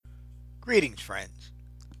Greetings, friends.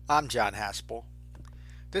 I'm John Haspel.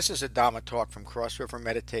 This is a Dhamma talk from Cross River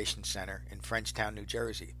Meditation Center in Frenchtown, New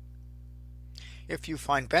Jersey. If you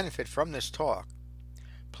find benefit from this talk,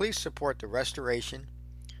 please support the restoration,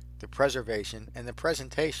 the preservation, and the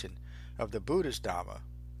presentation of the Buddha's Dhamma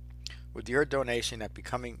with your donation at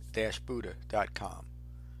becoming-buddha.com.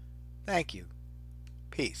 Thank you.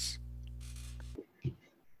 Peace.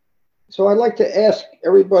 So I'd like to ask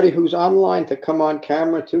everybody who's online to come on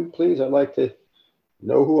camera too, please. I'd like to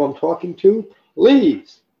know who I'm talking to,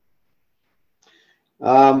 please.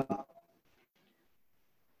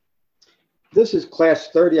 This is class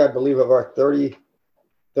 30, I believe, of our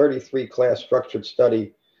 33 class structured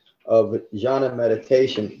study of jhana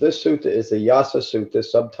meditation. This sutta is the Yasa Sutta,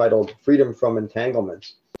 subtitled Freedom from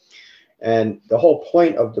Entanglements. And the whole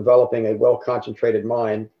point of developing a well-concentrated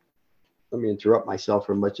mind, let me interrupt myself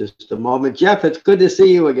for just a moment. Jeff, it's good to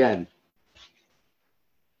see you again.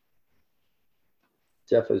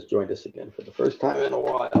 Jeff has joined us again for the first time in a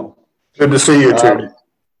while. Good to see you too.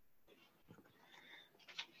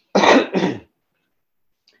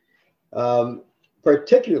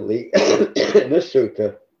 Particularly in this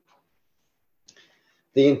sutta,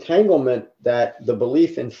 the entanglement that the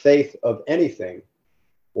belief in faith of anything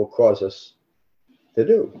will cause us to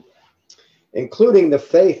do, including the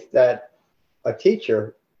faith that a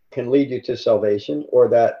teacher can lead you to salvation, or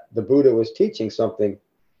that the Buddha was teaching something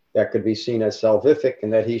that could be seen as salvific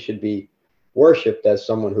and that he should be worshipped as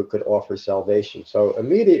someone who could offer salvation. So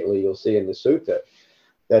immediately you'll see in the sutta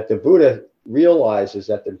that the Buddha realizes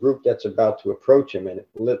that the group that's about to approach him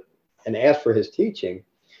and ask for his teaching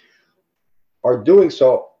are doing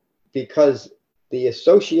so because the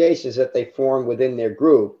associations that they form within their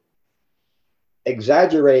group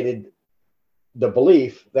exaggerated the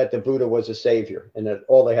belief that the Buddha was a savior and that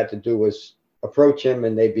all they had to do was approach him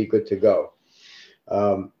and they'd be good to go.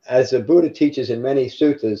 As the Buddha teaches in many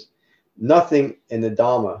suttas, nothing in the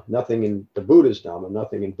Dhamma, nothing in the Buddha's Dhamma,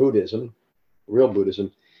 nothing in Buddhism, real Buddhism,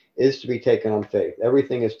 is to be taken on faith.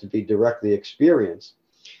 Everything is to be directly experienced.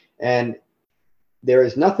 And there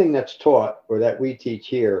is nothing that's taught or that we teach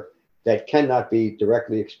here that cannot be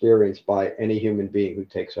directly experienced by any human being who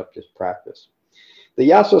takes up this practice. The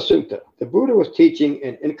Yasa Sutta, the Buddha was teaching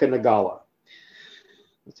in Inca Nagala.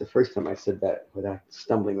 That's the first time I said that without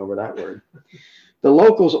stumbling over that word. The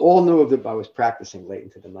locals all knew of I was practicing late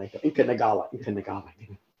into the night. Inca Nagala.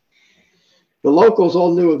 The locals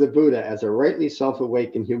all knew of the Buddha as a rightly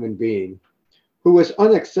self-awakened human being who was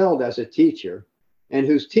unexcelled as a teacher and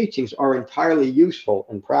whose teachings are entirely useful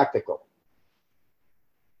and practical.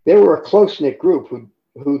 They were a close-knit group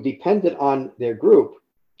who depended on their group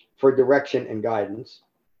for direction and guidance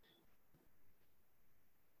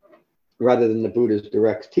rather than the Buddha's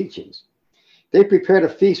direct teachings. They prepared a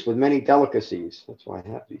feast with many delicacies. That's why I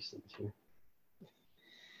have these things here.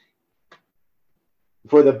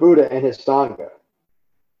 For the Buddha and his Sangha.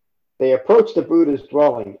 They approached the Buddha's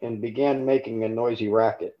dwelling and began making a noisy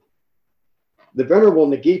racket. The Venerable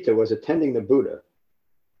Nagita was attending the Buddha.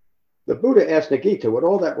 The Buddha asked Nagita what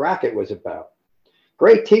all that racket was about.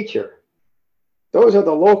 Great teacher, those are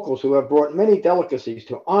the locals who have brought many delicacies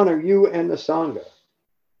to honor you and the Sangha.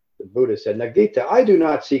 The Buddha said, Nagita, I do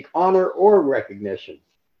not seek honor or recognition.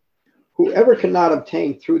 Whoever cannot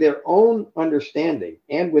obtain through their own understanding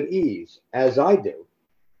and with ease, as I do,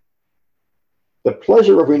 the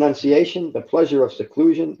pleasure of renunciation, the pleasure of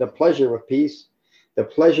seclusion, the pleasure of peace, the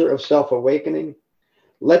pleasure of self-awakening,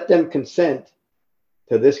 let them consent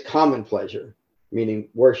to this common pleasure, meaning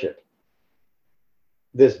worship,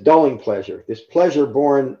 this dulling pleasure, this pleasure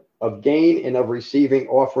born of gain and of receiving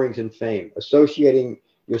offerings and fame, associating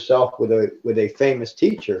yourself with a famous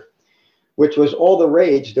teacher, which was all the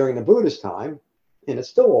rage during the Buddha's time, and it's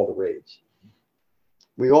still all the rage.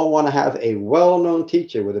 We all want to have a well-known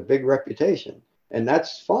teacher with a big reputation, and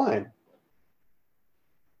that's fine.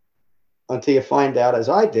 Until you find out, as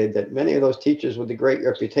I did, that many of those teachers with the great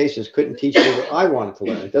reputations couldn't teach me what I wanted to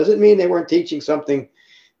learn. It doesn't mean they weren't teaching something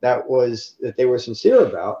that they were sincere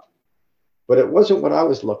about, but it wasn't what I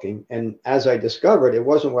was looking. And as I discovered, it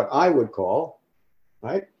wasn't what I would call,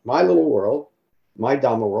 right, my little world, my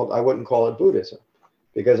Dhamma world. I wouldn't call it Buddhism,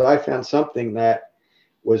 because I found something that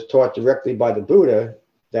was taught directly by the Buddha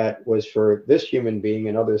that was for this human being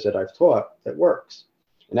and others that I've taught that works.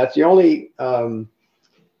 And that's the only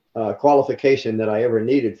qualification that I ever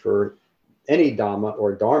needed for any Dhamma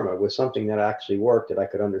or Dharma, was something that actually worked, that I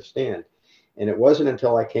could understand. And it wasn't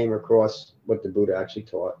until I came across what the Buddha actually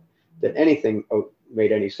taught that anything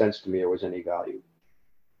made any sense to me or was any value.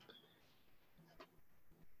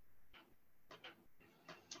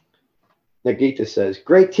 Nagita says,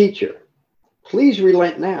 great teacher, Please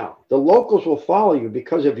relent now. The locals will follow you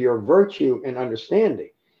because of your virtue and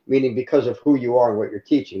understanding, meaning because of who you are and what you're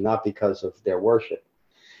teaching, not because of their worship.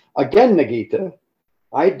 Again, Nagita,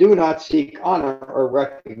 I do not seek honor or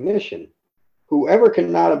recognition. Whoever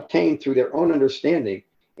cannot obtain through their own understanding,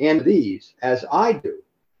 and these, as I do,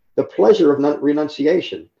 the pleasure of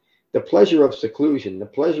renunciation, the pleasure of seclusion, the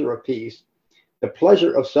pleasure of peace, the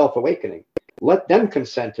pleasure of self-awakening, let them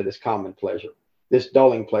consent to this common pleasure, this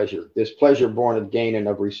dulling pleasure, this pleasure born of gain and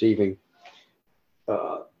of receiving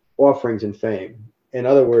offerings and fame. In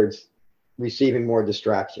other words, receiving more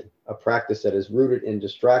distraction, a practice that is rooted in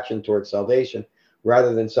distraction towards salvation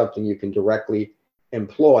rather than something you can directly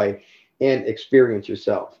employ and experience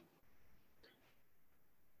yourself.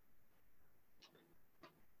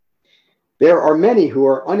 There are many who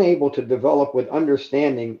are unable to develop with the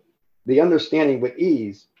understanding with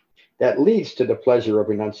ease that leads to the pleasure of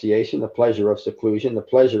renunciation, the pleasure of seclusion, the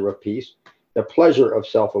pleasure of peace, the pleasure of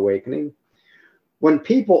self-awakening. When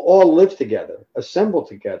people all live together, assemble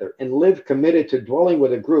together, and live committed to dwelling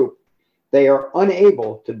with a group, they are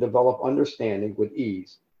unable to develop understanding with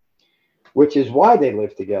ease, which is why they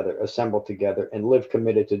live together, assemble together, and live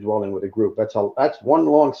committed to dwelling with a group. That's one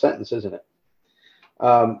long sentence, isn't it?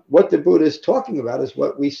 What the Buddha is talking about is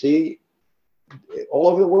what we see all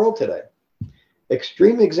over the world today.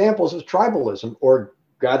 Extreme examples of tribalism or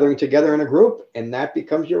gathering together in a group, and that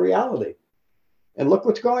becomes your reality. And look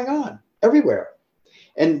what's going on everywhere.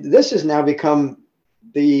 And this has now become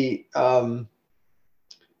a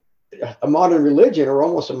modern religion or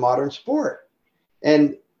almost a modern sport.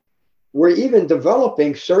 And we're even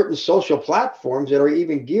developing certain social platforms that are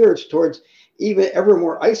even geared towards even ever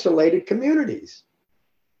more isolated communities.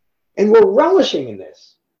 And we're relishing in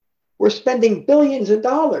this. We're spending billions of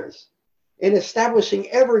dollars in establishing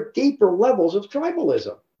ever deeper levels of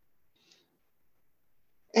tribalism.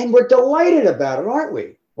 And we're delighted about it, aren't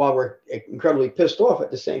we? While we're incredibly pissed off at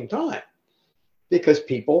the same time, because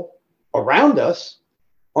people around us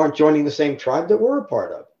aren't joining the same tribe that we're a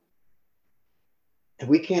part of. And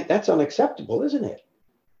we can't, that's unacceptable, isn't it?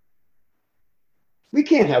 We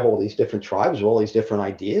can't have all these different tribes with all these different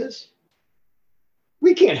ideas.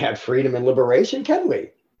 We can't have freedom and liberation, can we?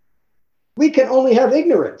 We can only have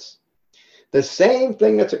ignorance. The same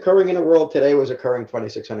thing that's occurring in the world today was occurring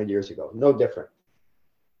 2,600 years ago. No different.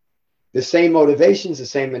 The same motivations, the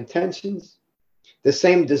same intentions, the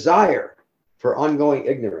same desire for ongoing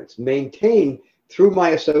ignorance, maintained through my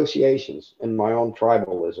associations and my own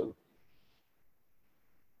tribalism.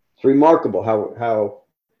 It's remarkable how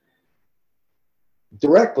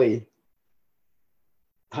directly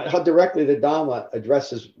the Dhamma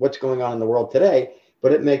addresses what's going on in the world today,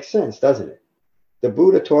 but it makes sense, doesn't it? The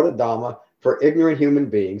Buddha taught a Dhamma for ignorant human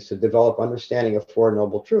beings to develop understanding of Four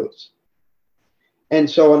Noble Truths. And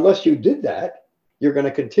so unless you did that, you're going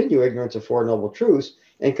to continue ignorance of Four Noble Truths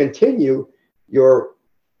and continue your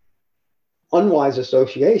unwise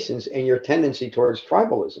associations and your tendency towards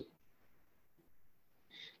tribalism.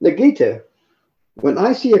 Nagita, when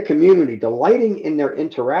I see a community delighting in their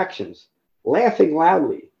interactions, laughing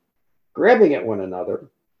loudly, grabbing at one another,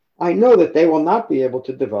 I know that they will not be able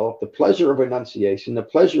to develop the pleasure of renunciation, the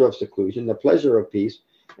pleasure of seclusion, the pleasure of peace,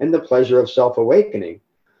 and the pleasure of self-awakening,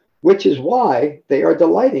 which is why they are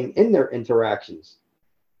delighting in their interactions,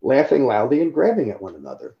 laughing loudly and grabbing at one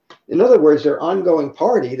another. In other words, their ongoing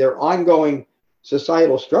party, their ongoing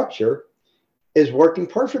societal structure is working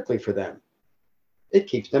perfectly for them. It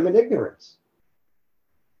keeps them in ignorance.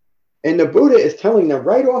 And the Buddha is telling them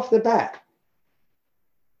right off the bat,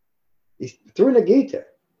 through the Gita,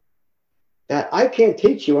 that I can't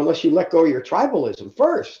teach you unless you let go of your tribalism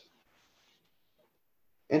first.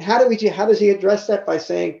 And how does he address that? By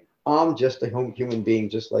saying, I'm just a human being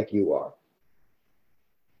just like you are.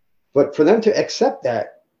 But for them to accept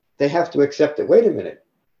that, they have to accept that, wait a minute,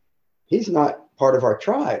 he's not part of our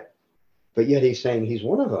tribe, but yet he's saying he's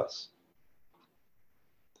one of us.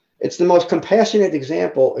 It's the most compassionate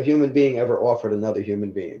example a human being ever offered another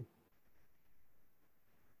human being.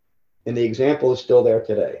 And the example is still there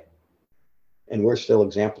today. And we're still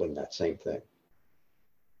exempling that same thing.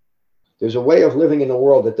 There's a way of living in the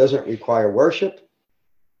world that doesn't require worship,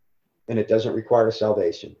 and it doesn't require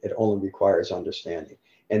salvation. It only requires understanding.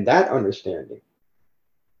 And that understanding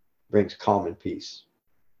brings calm and peace.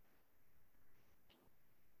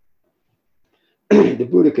 The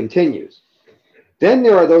Buddha continues. Then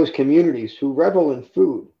there are those communities who revel in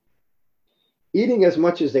food, eating as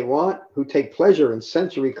much as they want, who take pleasure in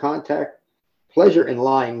sensory contact, pleasure in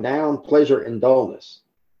lying down, pleasure in dullness.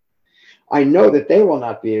 I know that they will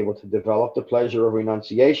not be able to develop the pleasure of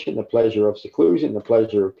renunciation, the pleasure of seclusion, the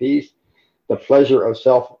pleasure of peace, the pleasure of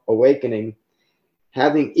self-awakening,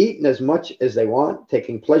 having eaten as much as they want,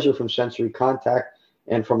 taking pleasure from sensory contact,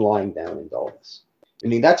 and from lying down in dullness. I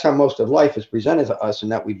mean, that's how most of life is presented to us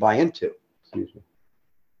and that we buy into. Excuse me.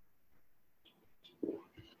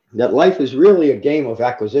 That life is really a game of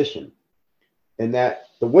acquisition, and that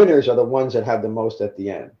the winners are the ones that have the most at the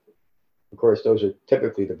end. Of course, those are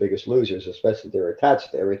typically the biggest losers, especially if they're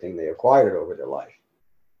attached to everything they acquired over their life.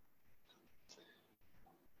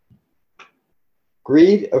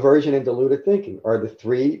 Greed, aversion, and deluded thinking are the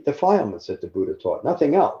three defilements that the Buddha taught,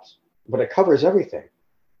 nothing else, but it covers everything.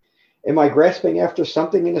 Am I grasping after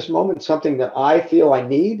something in this moment, something that I feel I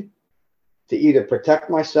need to either protect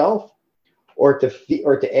myself or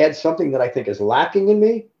to add something that I think is lacking in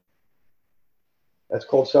me? That's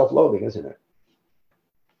called self-loathing, isn't it?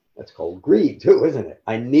 That's called greed too, isn't it?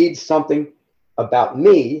 I need something about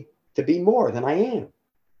me to be more than I am.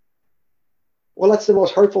 Well, that's the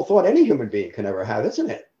most hurtful thought any human being can ever have, isn't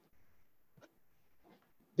it?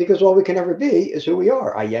 Because all we can ever be is who we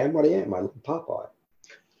are. I am what I am, my little Popeye.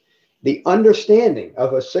 The understanding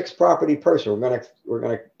of a six property person, we're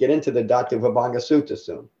gonna get into the Dhatuvibhanga Sutta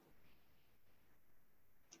soon.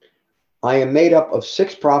 I am made up of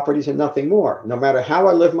six properties and nothing more. No matter how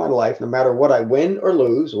I live my life, no matter what I win or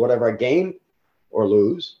lose, whatever I gain or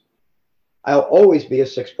lose, I'll always be a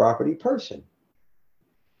six property person.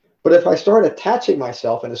 But if I start attaching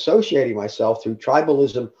myself and associating myself through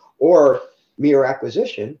tribalism or mere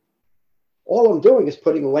acquisition, all I'm doing is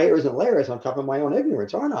putting layers and layers on top of my own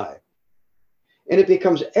ignorance, aren't I? And it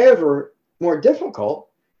becomes ever more difficult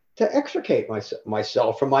to extricate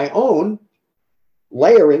myself from my own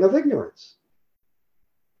layering of ignorance.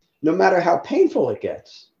 No matter how painful it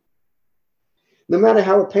gets. No matter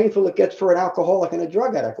how painful it gets for an alcoholic and a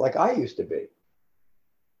drug addict like I used to be.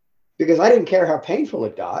 Because I didn't care how painful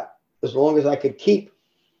it got, as long as I could keep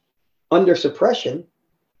under suppression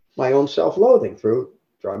my own self-loathing through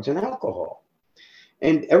drugs and alcohol.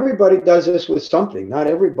 And everybody does this with something. Not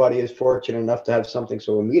everybody is fortunate enough to have something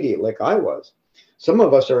so immediate like I was. Some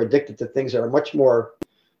of us are addicted to things that are much more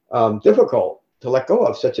difficult to let go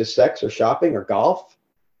of, such as sex or shopping or golf,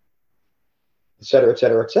 et cetera, et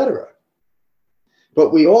cetera, et cetera.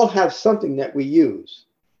 But we all have something that we use.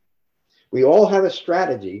 We all have a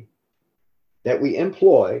strategy that we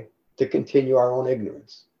employ to continue our own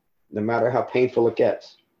ignorance, no matter how painful it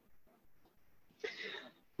gets.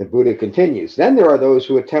 The Buddha continues. Then there are those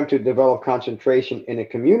who attempt to develop concentration in a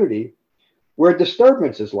community where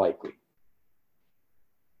disturbance is likely.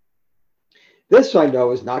 This, I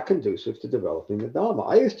know, is not conducive to developing the Dhamma.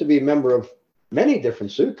 I used to be a member of many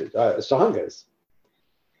different sanghas,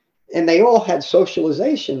 and they all had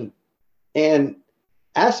socialization and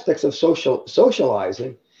aspects of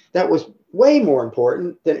socializing that was way more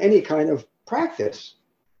important than any kind of practice.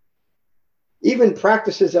 Even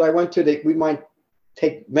practices that I went to that we might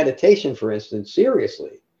take meditation, for instance,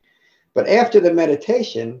 seriously. But after the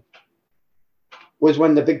meditation was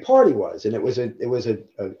when the big party was, and it was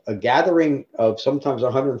a gathering of sometimes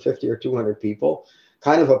 150 or 200 people,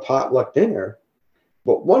 kind of a potluck dinner.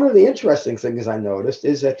 But one of the interesting things I noticed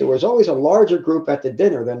is that there was always a larger group at the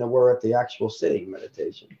dinner than there were at the actual sitting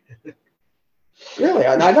meditation. Really,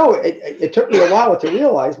 and I know it took me a while to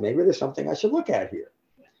realize maybe there's something I should look at here.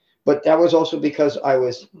 But that was also because I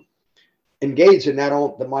was engaged in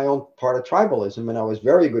my own part of tribalism, and I was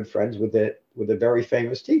very good friends with a very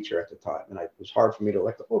famous teacher at the time, and it was hard for me to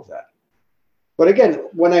let go of that. But again,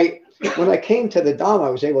 when I came to the Dhamma, I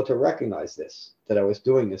was able to recognize this, that I was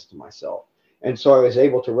doing this to myself, and so I was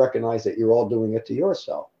able to recognize that you're all doing it to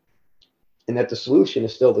yourself, and that the solution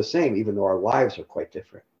is still the same, even though our lives are quite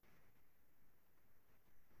different.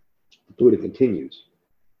 The Buddha continues.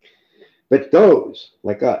 But those,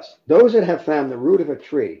 like us, those that have found the root of a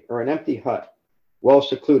tree or an empty hut, well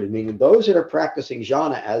secluded, meaning those that are practicing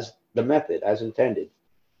jhana as the method, as intended,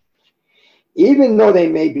 even though they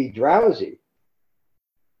may be drowsy,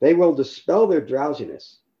 they will dispel their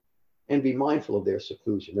drowsiness and be mindful of their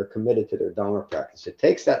seclusion. They're committed to their Dhamma practice. It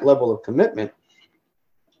takes that level of commitment,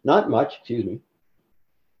 not much,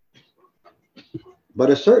 but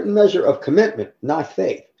a certain measure of commitment, not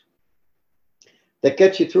faith, that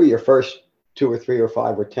gets you through your first 2 or 3 or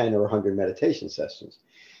 5 or 10 or 100 meditation sessions.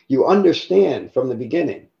 You understand from the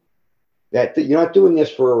beginning that you're not doing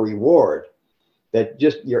this for a reward, that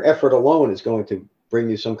just your effort alone is going to bring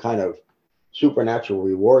you some kind of supernatural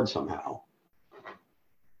reward somehow.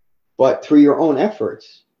 But through your own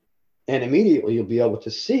efforts, and immediately you'll be able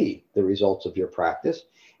to see the results of your practice,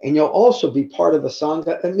 and you'll also be part of a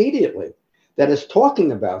sangha immediately that is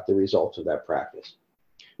talking about the results of that practice.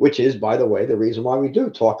 Which is, by the way, the reason why we do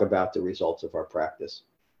talk about the results of our practice.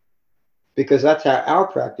 because that's how our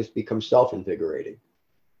practice becomes self-invigorating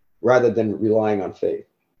rather than relying on faith.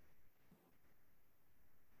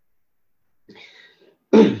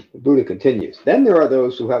 The Buddha continues. Then there are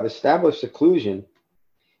those who have established seclusion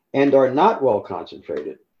and are not well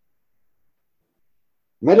concentrated.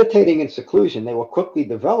 Meditating in seclusion, they will quickly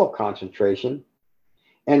develop concentration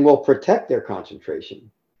and will protect their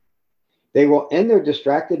concentration. They will end their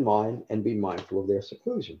distracted mind and be mindful of their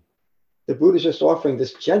seclusion. The Buddha is just offering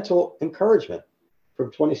this gentle encouragement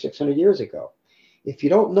from 2,600 years ago. If you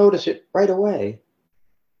don't notice it right away,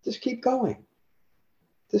 just keep going.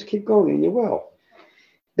 Just keep going and you will.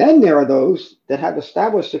 Then there are those that have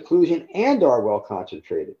established seclusion and are well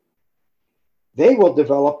concentrated. They will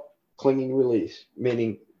develop clinging release,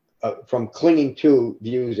 meaning from clinging to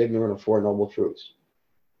views ignorant of Four Noble Truths.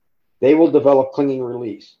 They will develop clinging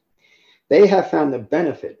release. They have found the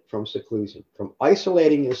benefit from seclusion, from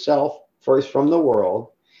isolating yourself first from the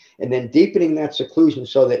world, and then deepening that seclusion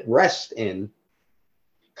so that rests in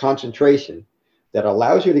concentration that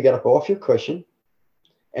allows you to get up off your cushion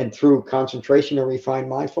and through concentration and refined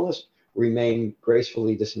mindfulness, remain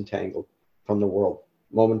gracefully disentangled from the world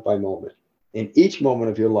moment by moment in each moment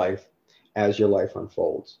of your life as your life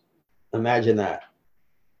unfolds. Imagine that.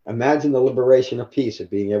 Imagine the liberation of peace of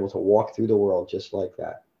being able to walk through the world just like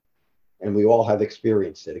that. And we all have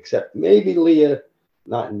experienced it, except maybe Leah,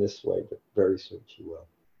 not in this way, but very soon she will.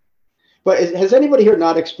 But has anybody here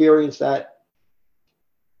not experienced that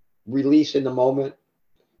release in the moment,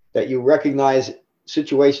 that you recognize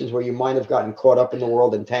situations where you might have gotten caught up in the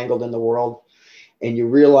world, entangled in the world, and you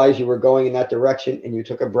realize you were going in that direction and you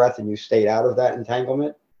took a breath and you stayed out of that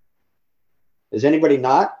entanglement? Is anybody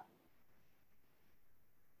not?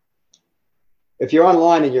 If you're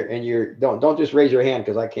online and you're don't just raise your hand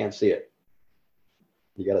because I can't see it.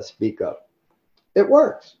 You got to speak up. It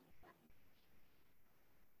works.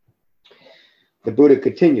 The Buddha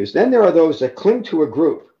continues. Then there are those that cling to a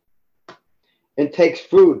group and takes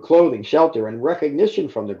food, clothing, shelter, and recognition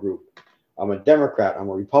from the group. I'm a Democrat. I'm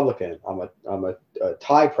a Republican. I'm a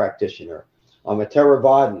Thai practitioner. I'm a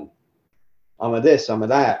Theravadan. I'm a this. I'm a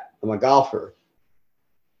that. I'm a golfer.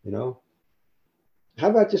 You know? How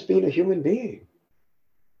about just being a human being?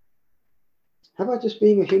 How about just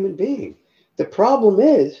being a human being? The problem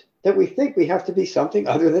is that we think we have to be something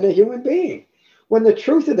other than a human being. When the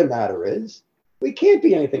truth of the matter is, we can't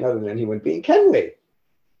be anything other than a human being, can we?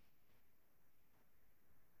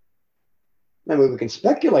 I mean, we can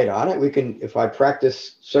speculate on it. We can, if I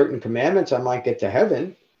practice certain commandments, I might get to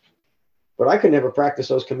heaven, but I could never practice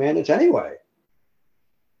those commandments anyway.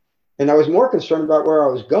 And I was more concerned about where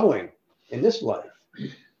I was going in this life.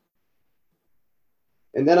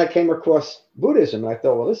 And then I came across Buddhism, and I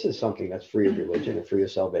thought, well, this is something that's free of religion and free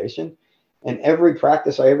of salvation. And every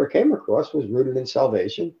practice I ever came across was rooted in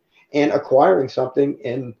salvation and acquiring something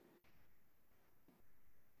in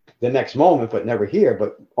the next moment, but never here,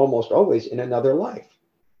 but almost always in another life,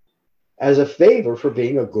 as a favor for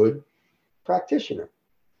being a good practitioner.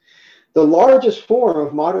 The largest form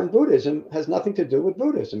of modern Buddhism has nothing to do with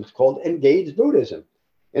Buddhism. It's called engaged Buddhism,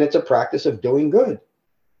 and it's a practice of doing good.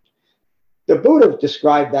 The Buddha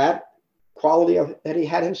described that quality that he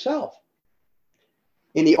had himself.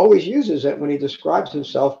 And he always uses it when he describes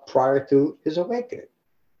himself prior to his awakening.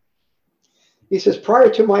 He says, prior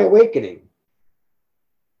to my awakening,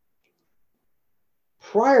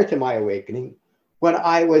 when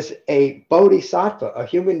I was a bodhisattva, a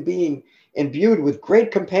human being imbued with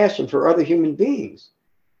great compassion for other human beings,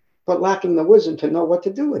 but lacking the wisdom to know what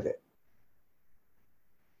to do with it.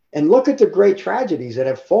 And look at the great tragedies that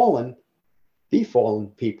have befallen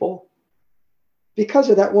people because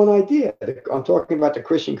of that one idea. I'm talking about the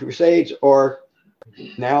Christian Crusades, or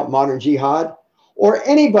now modern jihad, or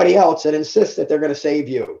anybody else that insists that they're going to save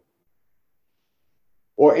you.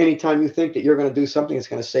 Or anytime you think that you're going to do something that's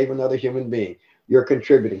going to save another human being, you're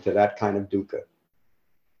contributing to that kind of dukkha.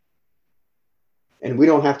 And we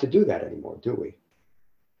don't have to do that anymore, do we?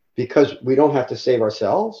 Because we don't have to save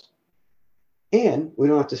ourselves, and we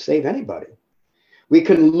don't have to save anybody. We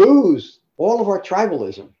can lose all of our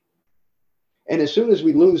tribalism. And as soon as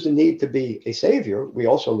we lose the need to be a savior, we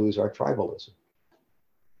also lose our tribalism.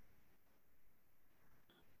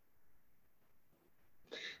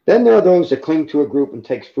 Then there are those that cling to a group and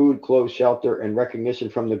takes food, clothes, shelter, and recognition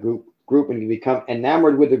from the group and become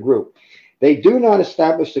enamored with the group. They do not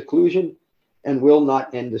establish seclusion and will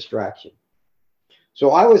not end distraction. So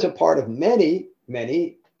I was a part of many,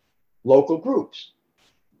 many local groups,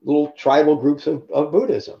 little tribal groups of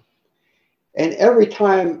Buddhism. And every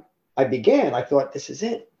time I began, I thought, this is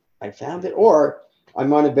it. I found it. Or I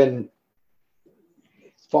might have been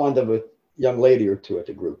fond of young lady or two at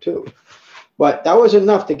the group too. But that was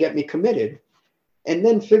enough to get me committed and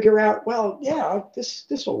then figure out, well, yeah,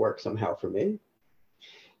 this will work somehow for me.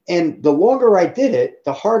 And the longer I did it,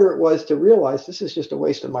 the harder it was to realize this is just a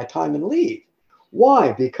waste of my time and leave.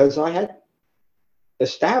 Why? Because I had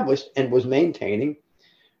established and was maintaining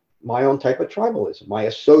my own type of tribalism, my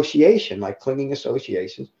association, my clinging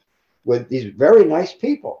associations with these very nice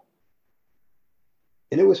people.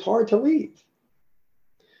 And it was hard to leave.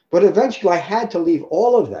 But eventually I had to leave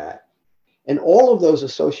all of that and all of those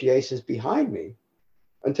associations behind me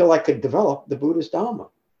until I could develop the Buddhist Dhamma.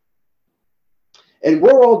 And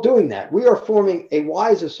we're all doing that. We are forming a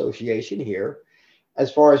wise association here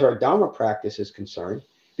as far as our Dhamma practice is concerned,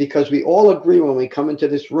 because we all agree when we come into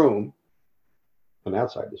this room, from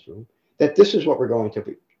outside this room, that this is what we're going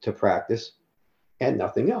to practice and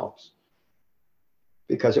nothing else,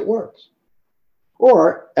 because it works.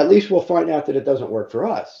 Or at least we'll find out that it doesn't work for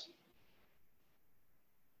us.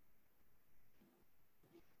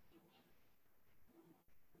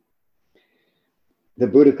 The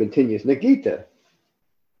Buddha continues, Nagita.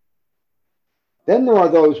 Then there are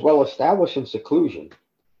those well established in seclusion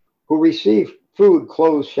who receive food,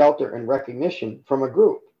 clothes, shelter, and recognition from a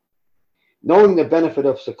group, knowing the benefit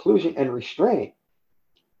of seclusion and restraint.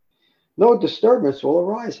 No disturbance will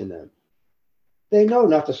arise in them. They know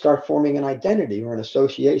not to start forming an identity or an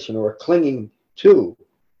association or clinging to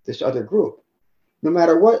this other group, no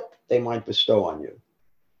matter what they might bestow on you.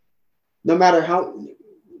 No matter how,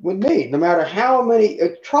 with me, no matter how many,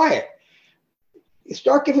 try it. You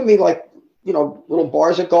start giving me little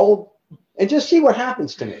bars of gold and just see what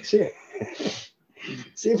happens to me. See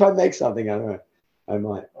if I make something out of it. I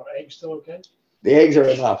might. Are eggs still okay? The eggs are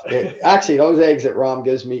enough. Actually, those eggs that Ram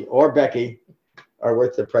gives me or Becky are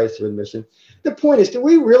worth the price of admission. The point is, do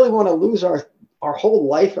we really want to lose our whole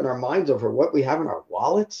life and our minds over what we have in our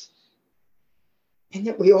wallets? And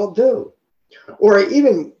yet we all do. Or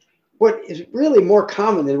even what is really more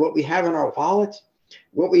common than what we have in our wallets,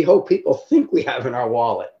 what we hope people think we have in our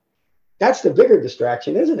wallet. That's the bigger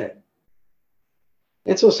distraction, isn't it?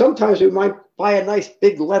 And so sometimes we might buy a nice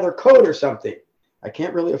big leather coat or something. I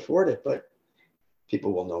can't really afford it, but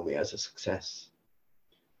people will know me as a success.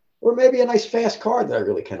 Or maybe a nice fast car that I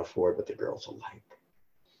really can't afford, but the girls will like.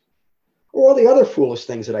 Or all the other foolish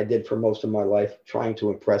things that I did for most of my life, trying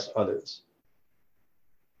to impress others.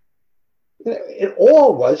 It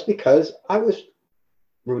all was because I was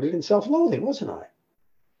rooted in self-loathing, wasn't I?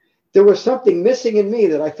 There was something missing in me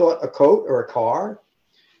that I thought a coat or a car,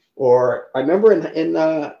 or I remember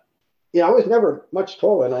I was never much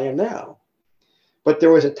taller than I am now. But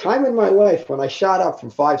there was a time in my life when I shot up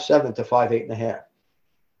from 5'7" to 5'8.5".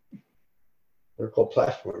 They're called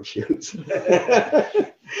platform shoes.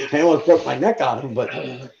 I almost broke my neck on them, but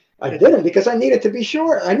I did them because I needed to be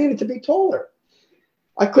short. I needed to be taller.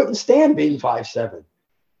 I couldn't stand being 5'7".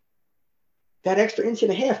 That extra inch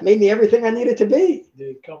and a half made me everything I needed to be. Did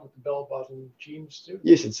it come with the bell-bottom jeans too?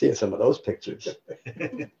 You should see some of those pictures.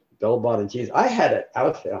 Bell-bottom jeans. I had an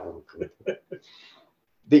outfit.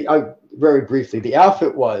 Very briefly, the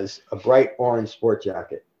outfit was a bright orange sport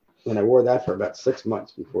jacket, and I wore that for about 6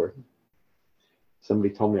 months before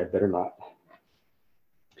somebody told me I better not.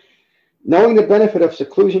 Knowing the benefit of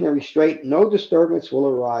seclusion and restraint, no disturbance will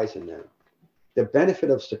arise in them. The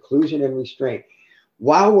benefit of seclusion and restraint.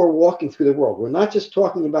 While we're walking through the world, we're not just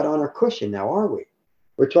talking about on our cushion now, are we?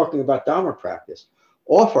 We're talking about Dhamma practice,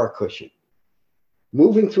 off our cushion,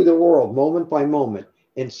 moving through the world moment by moment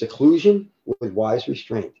in seclusion with wise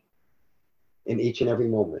restraint in each and every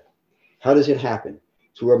moment. How does it happen?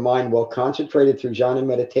 Through a mind well concentrated through jhana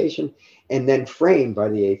meditation and then framed by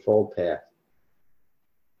the Eightfold Path.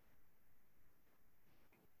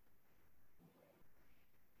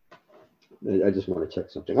 I just want to check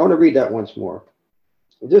something. I want to read that once more.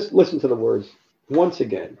 Just listen to the words once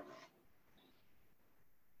again.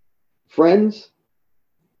 Friends,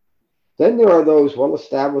 then there are those well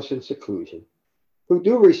established in seclusion who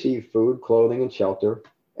do receive food, clothing, and shelter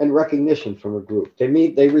and recognition from a group.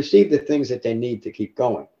 They receive the things that they need to keep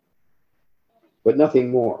going, but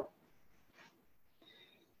nothing more.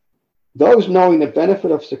 Those knowing the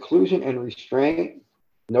benefit of seclusion and restraint,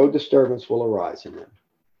 no disturbance will arise in them.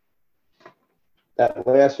 That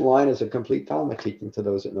last line is a complete Dhamma teaching to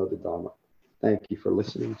those that know the Dhamma. Thank you for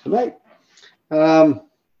listening tonight. If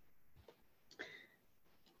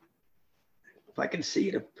I can see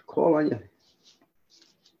you to call on you.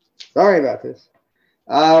 Sorry about this.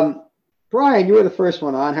 Brian, you were the first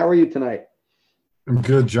one on. How are you tonight? I'm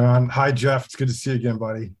good, John. Hi, Jeff. It's good to see you again,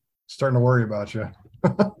 buddy. Starting to worry about you.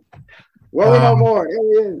 Well, we know more. Here he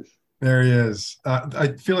is. There he is.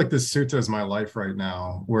 I feel like this sutta is my life right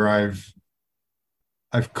now, where I've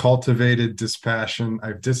I've cultivated dispassion.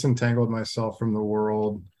 I've disentangled myself from the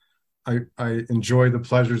world. I enjoy the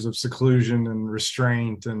pleasures of seclusion and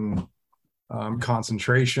restraint and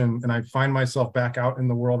concentration. And I find myself back out in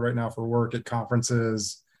the world right now for work at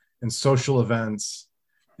conferences and social events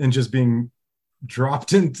and just being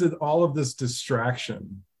dropped into all of this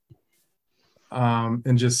distraction,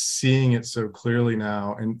 and just seeing it so clearly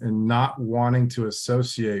now, and not wanting to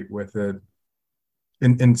associate with it,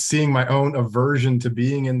 and seeing my own aversion to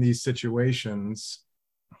being in these situations.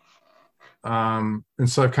 And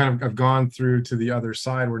so I've gone through to the other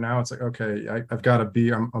side where now it's like, okay, I've got to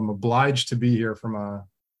be, I'm obliged to be here from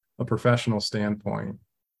a professional standpoint.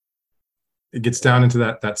 It gets down into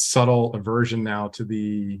that subtle aversion now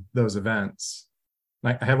to those events.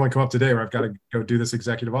 I had one come up today where I've got to go do this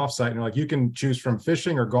executive offsite, and they're like, you can choose from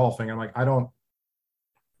fishing or golfing. I'm like, I want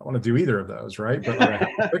to do either of those, right? But I have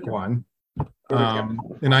to pick one.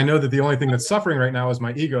 And I know that the only thing that's suffering right now is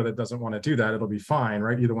my ego that doesn't want to do that. It'll be fine,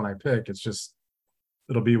 right? Either one I pick,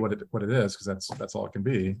 it'll be what it is, because that's all it can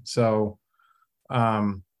be. So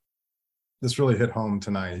this really hit home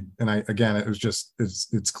tonight. And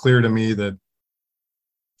it's clear to me that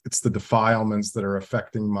it's the defilements that are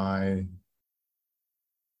affecting my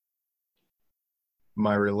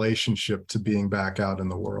relationship to being back out in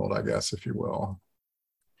the world, I guess, if you will,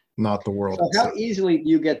 not the world. So how easily do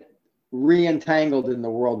you get re-entangled in the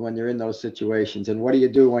world when you're in those situations, and what do you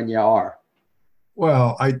do when you are?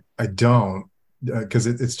 Well, I don't, because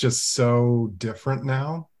it's just so different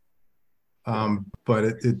now.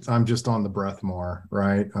 But I'm just on the breath more,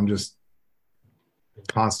 right? I'm just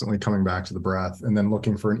constantly coming back to the breath, and then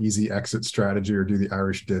looking for an easy exit strategy, or do the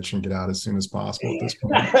Irish ditch and get out as soon as possible at this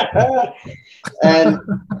point. And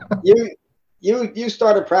you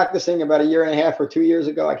started practicing about a year and a half or 2 years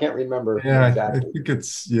ago. I can't remember exactly. I think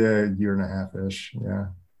it's a year and a half ish. Yeah.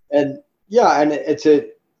 And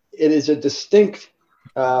it is a distinct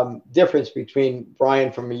difference between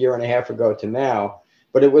Brian from a year and a half ago to now,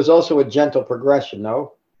 but it was also a gentle progression.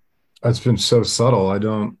 No, it's been so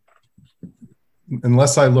subtle.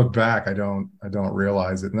 Unless I look back, I don't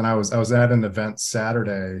realize it. And then I was at an event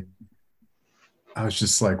Saturday. I was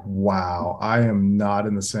just like, wow, I am not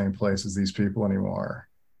in the same place as these people anymore.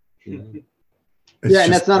 And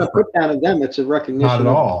that's not a put down of them. It's a recognition. Not at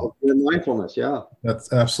all. Of mindfulness. Yeah.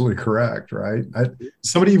 That's absolutely correct. Right.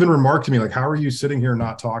 Somebody even remarked to me, like, how are you sitting here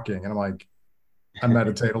not talking? And I'm like, I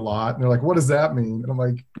meditate a lot. And they're like, what does that mean? And I'm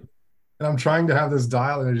like, and I'm trying to have this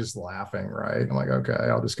dial, and they're just laughing. Right. I'm like, okay,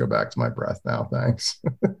 I'll just go back to my breath now. Thanks.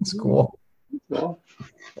 It's cool. Well,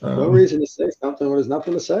 no reason to say something when there's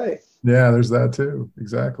nothing to say. Yeah, there's that too.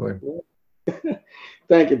 Exactly.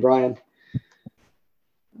 Thank you, Brian.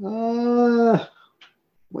 Where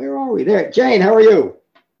are we? There. Jane, how are you?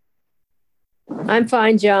 I'm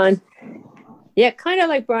fine, John. Yeah, kind of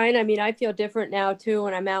like Brian. I mean, I feel different now too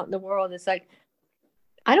when I'm out in the world. It's like,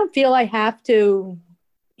 I don't feel I have to,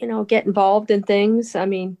 get involved in things. I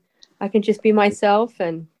mean, I can just be myself,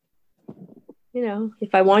 and,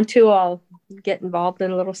 if I want to, I'll get involved in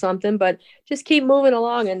a little something, but just keep moving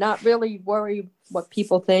along and not really worry what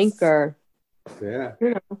people think or. Yeah.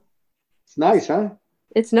 It's nice, huh?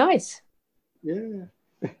 It's nice. Yeah.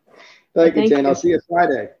 Thank you, Jane. I'll see you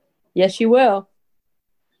Friday. Yes, you will.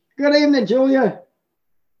 Good evening, Julia.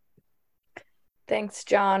 Thanks,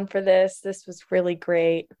 John, for this. This was really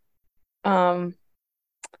great.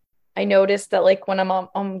 I noticed that, like, when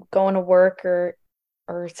I'm going to work or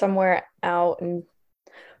somewhere out in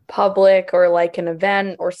public, or like an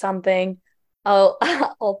event or something,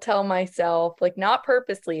 I'll tell myself, like, not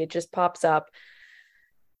purposely, it just pops up,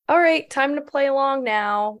 all right, time to play along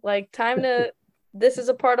now, like, time to this is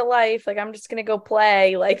a part of life, like, I'm just gonna go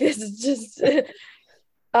play, like, this is just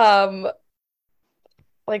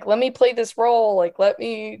like, let me play this role, like, let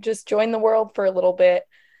me just join the world for a little bit,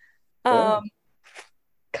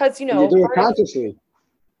 because you do it consciously.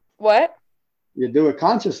 What? You do it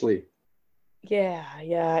consciously. Yeah,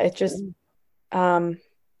 it just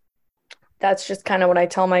that's just kind of what I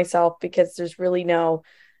tell myself, because there's really no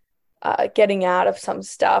getting out of some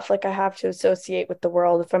stuff. Like, I have to associate with the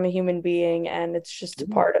world if I'm a human being, and it's just a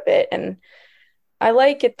part of it. And I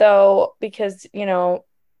like it though, because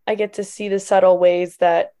I get to see the subtle ways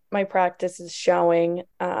that my practice is showing,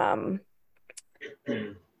 and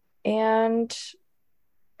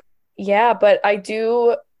yeah, but I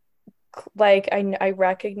do, like, I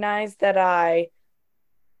recognize that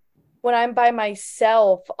when I'm by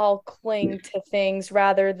myself, I'll cling to things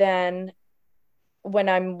rather than when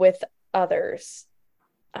I'm with others.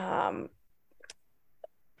 Rather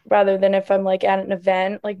than if I'm, like, at an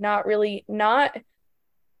event, like, not really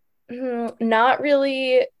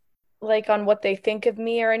like on what they think of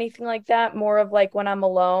me or anything like that. More of like when I'm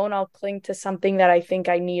alone, I'll cling to something that I think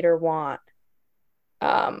I need or want.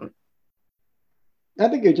 Um, I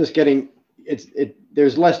think you're just getting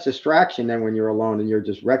there's less distraction than when you're alone and you're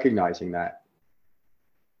just recognizing that.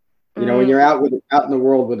 You know, when you're out in the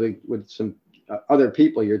world with some other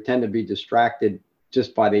people, you tend to be distracted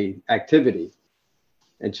just by the activity.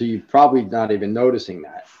 And so you're probably not even noticing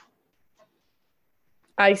that.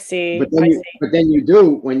 I see. But then you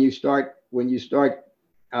do when you start when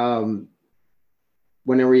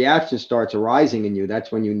a reaction starts arising in you,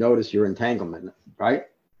 that's when you notice your entanglement, right?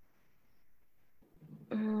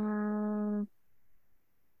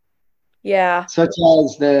 Yeah. Such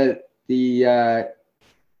as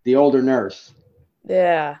the older nurse.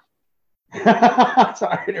 Yeah.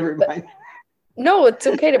 Sorry to remind you. No, it's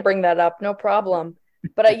okay to bring that up. No problem.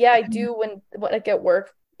 But yeah, I do when like at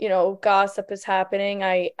work, you know, gossip is happening.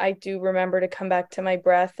 I do remember to come back to my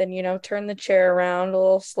breath and, you know, turn the chair around a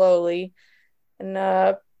little slowly and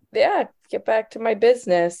yeah, get back to my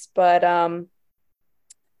business. But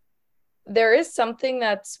there is something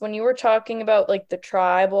that's when you were talking about like the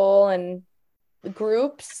tribal and the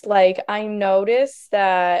groups, like I noticed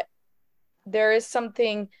that there is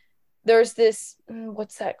something, there's this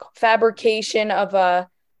what's that called? Fabrication of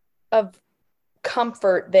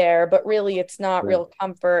comfort there, but really it's not real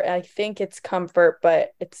comfort. I think it's comfort,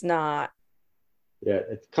 but it's not. Yeah,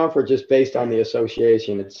 it's comfort just based on the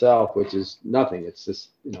association itself, which is nothing. It's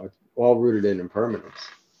just, you know, it's all rooted in impermanence.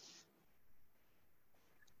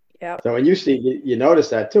 Yeah. So when you notice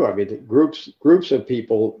that too. I mean, groups of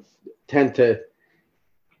people tend to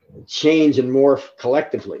change and morph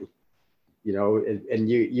collectively, you know, and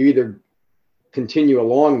you either continue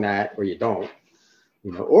along that or you don't,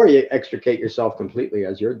 you know, or you extricate yourself completely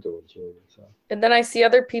as you're doing, Julia. So. And then I see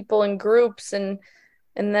other people in groups and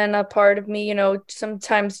then a part of me, you know,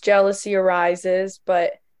 sometimes jealousy arises,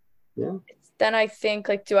 but yeah. Then I think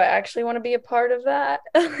like, do I actually want to be a part of that?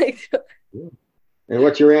 Like, yeah. And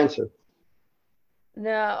what's your answer?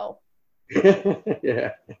 No.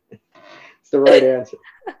 Yeah, it's the right answer.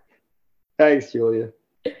 Thanks, Julia.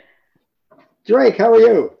 Drake, how are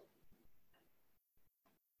you?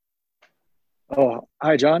 Oh,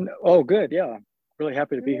 hi, John. Oh, good. Yeah, really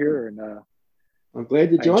happy to be here, and I'm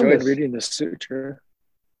glad you joined us. I enjoyed reading the sutra.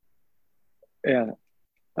 And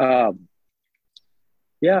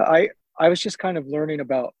yeah, I was just kind of learning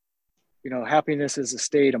about, you know, happiness is a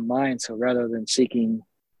state of mind. So rather than seeking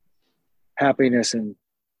happiness in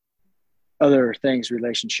other things,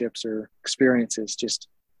 relationships or experiences, just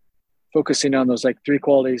focusing on those like three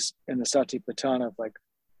qualities in the Satipatthana of like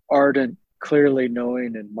ardent, clearly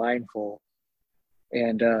knowing, and mindful,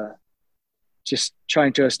 and just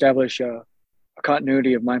trying to establish a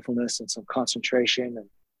continuity of mindfulness and some concentration, and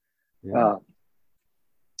you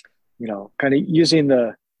know, kind of using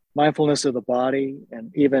the mindfulness of the body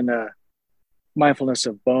and even mindfulness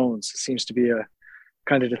of bones seems to be a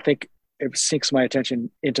kind of to think. It sinks my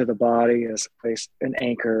attention into the body as a place, an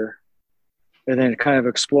anchor, and then kind of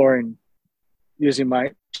exploring using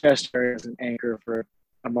my chest area as an anchor for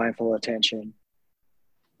a mindful attention.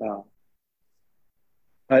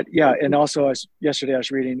 But yeah, and also yesterday I was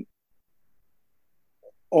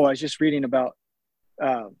just reading about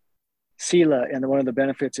Sila, and one of the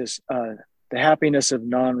benefits is the happiness of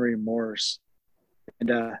non-remorse.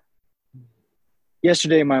 And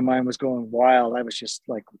yesterday my mind was going wild. I was just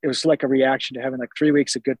like, it was like a reaction to having like 3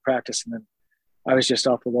 weeks of good practice, and then I was just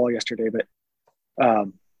off the wall yesterday. But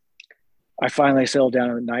I finally settled down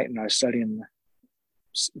at night and I was studying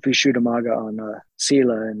Vishuddhimagga on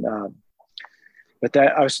Sila, and but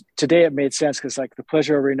today it made sense because like the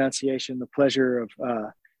pleasure of renunciation, the pleasure of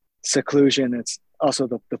seclusion, it's also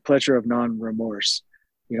the pleasure of non-remorse,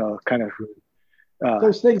 you know, kind of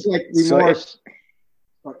those things like remorse.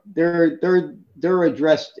 They're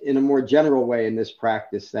addressed in a more general way in this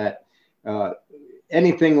practice, that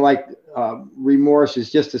anything like remorse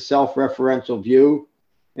is just a self-referential view.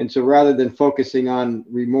 And so rather than focusing on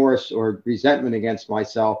remorse or resentment against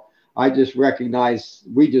myself, we just recognize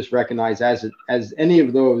as any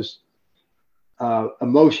of those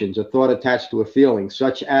emotions, a thought attached to a feeling,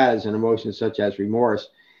 such as an emotion such as remorse.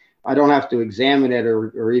 I don't have to examine it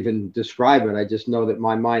or even describe it. I just know that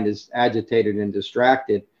my mind is agitated and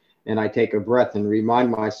distracted, and I take a breath and remind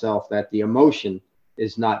myself that the emotion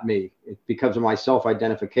is not me. It becomes my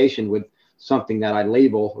self-identification with something that I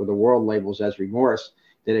label, or the world labels, as remorse,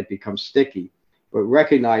 that it becomes sticky. But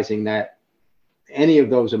recognizing that any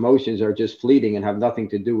of those emotions are just fleeting and have nothing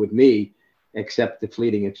to do with me except the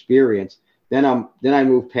fleeting experience, then I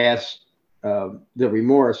move past the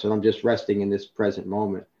remorse, and I'm just resting in this present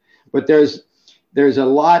moment. But there's there's a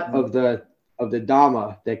lot of the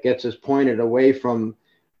Dhamma that gets us pointed away from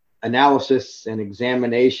analysis and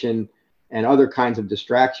examination and other kinds of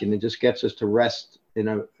distraction. It just gets us to rest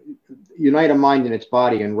unite a mind in its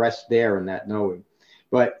body and rest there in that knowing.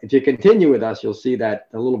 But if you continue with us, you'll see that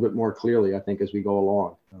a little bit more clearly, I think, as we go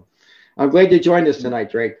along. So I'm glad you joined us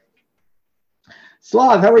tonight, Drake.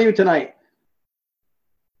 Slav, how are you tonight?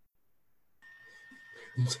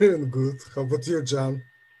 I'm doing good. How about you, John?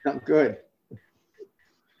 I'm good.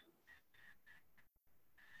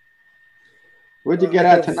 What'd you get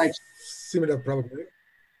out tonight? Similar problem.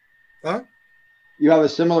 Huh? You have a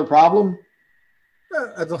similar problem?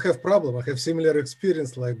 I don't have problem. I have similar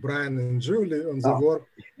experience like Brian and Julie on the work,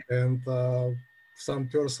 and some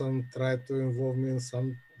person tried to involve me in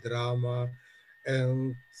some drama,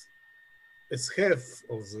 and it's half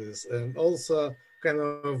of this. And also kind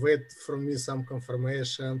of wait from me some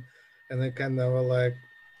confirmation, and I kind of like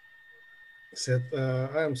said,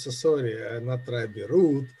 I'm so sorry. I'm not trying to be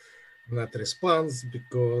rude, not respond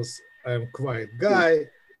because I'm quiet guy,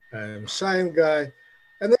 I'm shy guy,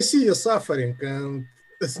 and I see you suffering, and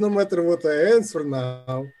it's no matter what I answer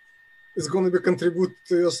now, it's going to be contribute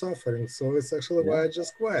to your suffering. So it's actually why I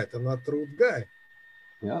just quiet. I'm not rude guy.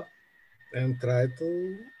 Yeah. And try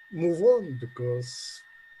to move on because,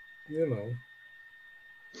 you know.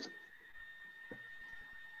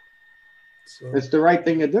 So, it's the right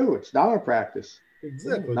thing to do. It's Dhamma practice.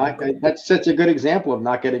 Exactly. That's such a good example of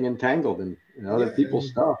not getting entangled in other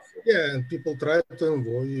people's stuff. Yeah, and people try to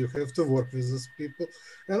involve you. You have to work with these people.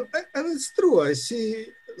 And it's true. I see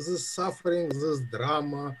this suffering, this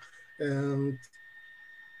drama. And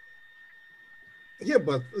yeah,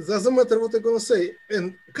 but it doesn't matter what I'm going to say.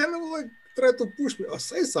 And kind of like try to push me or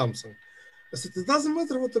say something. I said, it doesn't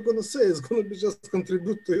matter what I'm going to say. It's going to be just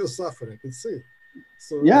contribute to your suffering. It's it.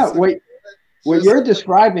 So yeah, what you're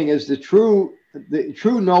describing is the true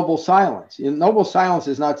noble silence. Noble silence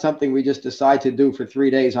is not something we just decide to do for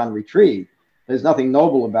 3 days on retreat. There's nothing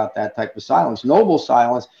noble about that type of silence. Noble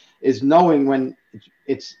silence is knowing when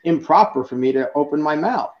it's improper for me to open my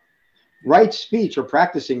mouth. Right speech or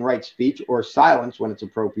practicing right speech or silence when it's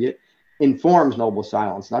appropriate informs noble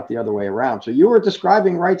silence, not the other way around. So you were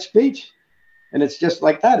describing right speech, and it's just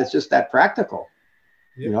like that. It's just that practical.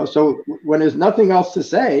 Yep. So when there's nothing else to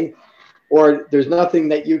say, or there's nothing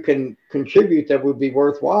that you can contribute that would be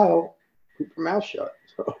worthwhile, keep your mouth shut.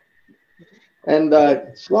 So. And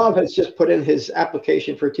Slav has just put in his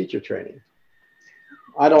application for teacher training.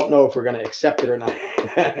 I don't know if we're going to accept it or not.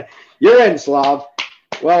 You're in, Slav.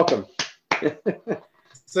 Welcome.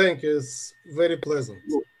 Thank you. It's very pleasant.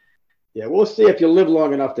 Yeah, we'll see if you live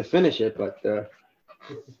long enough to finish it. But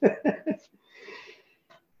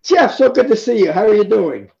Jeff, so good to see you. How are you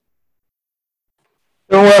doing?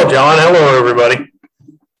 Doing well, John. Hello, everybody.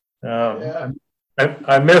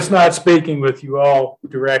 I miss not speaking with you all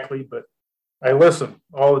directly, but I listen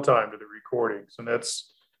all the time to the recordings, and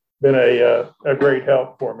that's been a great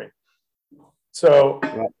help for me. So,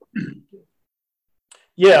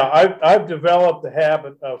 yeah, I've developed the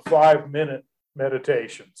habit of 5-minute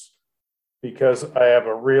meditations because I have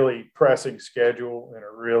a really pressing schedule and a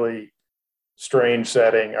really strange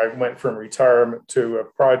setting. I went from retirement to a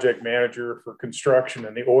project manager for construction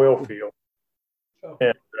in the oil field.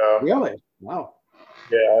 And, really? Wow.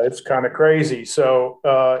 Yeah, it's kind of crazy. So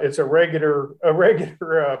it's a regular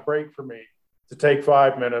break for me to take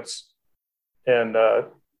 5 minutes and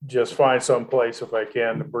just find some place if I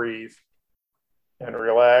can to breathe and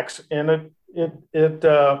relax. And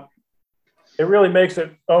it really makes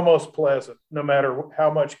it almost pleasant, no matter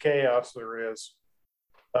how much chaos there is.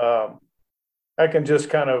 I can just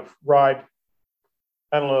kind of ride.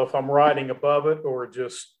 I don't know if I'm riding above it or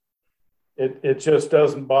just it just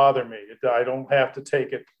doesn't bother me. I don't have to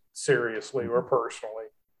take it seriously or personally.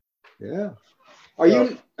 Yeah. Are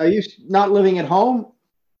you not living at home?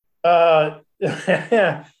 Well,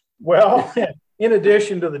 in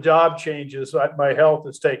addition to the job changes, my health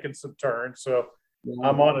has taken some turns. So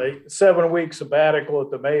I'm on a 7-week sabbatical at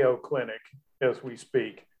the Mayo Clinic as we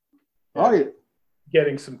speak. Oh, yeah.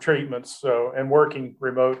 Getting some treatments, and working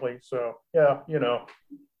remotely. So yeah,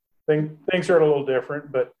 things are a little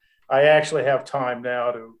different, but I actually have time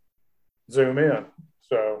now to zoom in.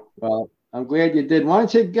 So well, I'm glad you did. Why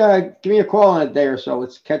don't you give me a call in a day or so?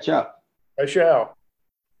 Let's catch up. I shall.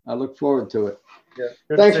 I look forward to it.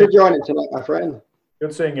 Yeah. Thanks for joining tonight, my friend.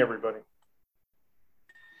 Good seeing everybody.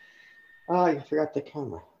 Oh, I forgot the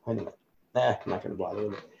camera. I know. I'm not going to bother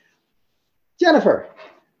with it. Jennifer.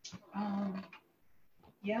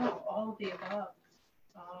 Yeah, all of the above.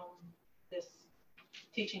 This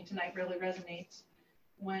teaching tonight really resonates.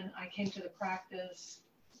 When I came to the practice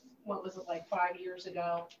what was it, like 5 years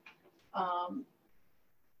ago,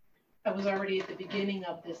 I was already at the beginning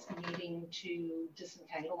of this needing to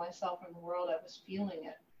disentangle myself from the world. I was feeling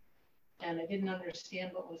it. And I didn't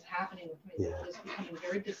understand what was happening with me. Yeah. I was becoming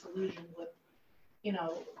very disillusioned with, you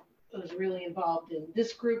know, I was really involved in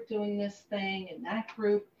this group doing this thing and that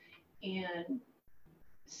group and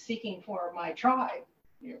seeking for my tribe.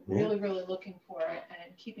 You're really, really looking for it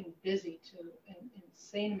and keeping busy to an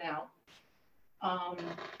insane amount.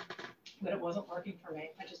 But it wasn't working for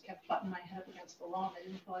me. I just kept butting my head up against the wall. I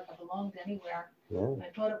didn't feel like I belonged anywhere. And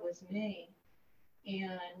I thought it was me.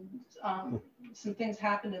 And some things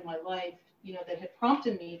happened in my life, you know, that had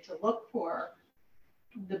prompted me to look for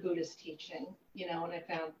the Buddhist teaching, you know, and I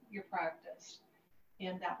found your practice.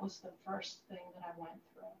 And that was the first thing that I went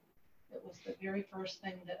through. It was the very first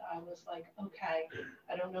thing that I was like, okay,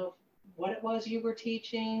 I don't know what it was you were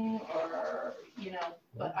teaching or, you know,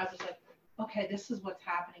 but I was like, okay, this is what's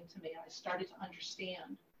happening to me. I started to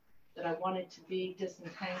understand that I wanted to be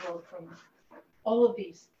disentangled from all of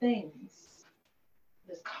these things,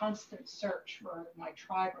 this constant search for my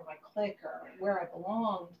tribe or my clique or where I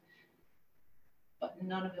belonged, but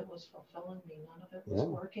none of it was fulfilling me. None of it was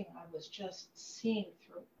working. I was just seeing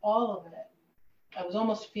through all of it. I was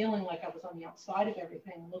almost feeling like I was on the outside of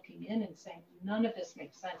everything, looking in and saying, none of this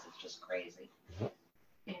makes sense. It's just crazy.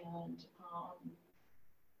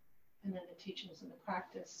 And then the teachings and the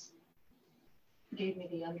practice gave me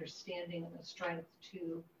the understanding and the strength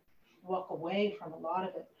to walk away from a lot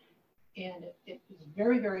of it. And it was a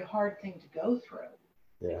very, very hard thing to go through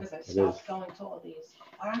because I stopped going to all these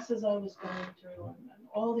classes I was going through and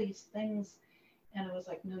all these things. And I was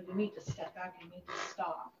like, no, you need to step back. You need to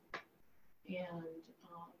stop. And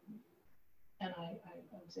I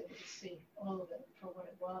was able to see all of it for what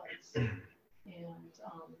it was.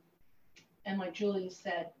 And like Julie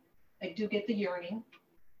said, I do get the yearning,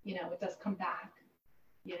 you know, it does come back,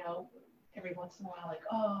 you know, every once in a while, like,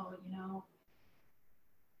 oh, you know,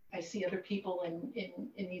 I see other people in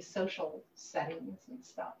these social settings and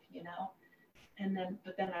stuff, you know,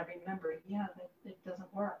 but then I remember, that it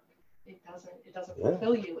doesn't work. It doesn't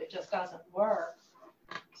fulfill you. It just doesn't work.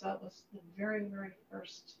 So it was the very, very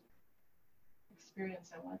first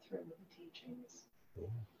experience I went through with the teachings. And,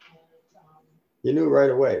 you knew right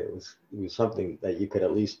away it was something that you could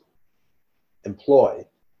at least employ.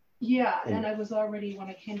 Yeah, and I was already, when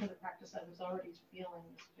I came to the practice, I was already feeling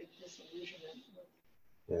this big disillusionment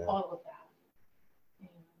with all of that. And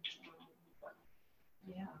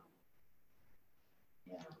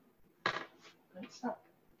good stuff.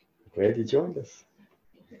 Glad you joined us.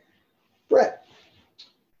 Brett.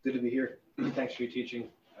 Good to be here. Thanks for your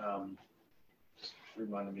teaching. Just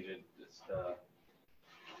reminded me to just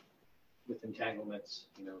with entanglements,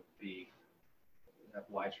 you know, have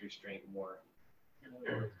wise restraint more. You know,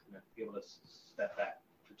 be able to step back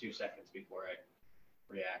for 2 seconds before I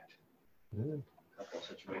react. A couple of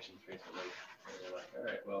situations recently where they're like, all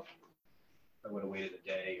right, well, I would have waited a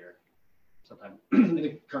day or sometime in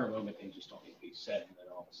the current moment, things just don't need to be said, and then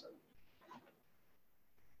all of a sudden,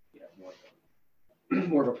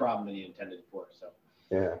 more of a problem than you intended for. So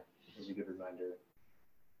it was a good reminder.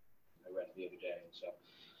 I read it the other day, and so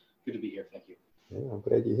good to be here. Thank you. Yeah, I'm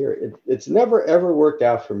glad you're here. It's never ever worked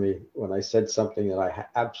out for me when I said something that I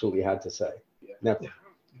absolutely had to say. Never.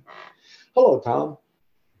 Hello, Tom.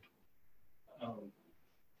 I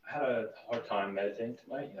had a hard time meditating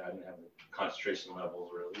tonight. I didn't have the concentration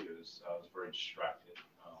levels really. I was very distracted.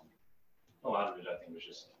 A lot of it, I think, was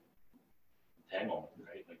just entanglement,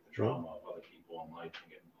 right? Like the drama of other people in life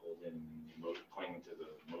and getting pulled in, clinging to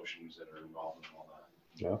the emotions that are involved in all that.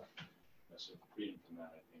 So freedom from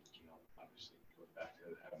that, I think, obviously goes back to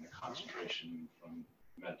having the concentration from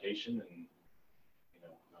meditation and,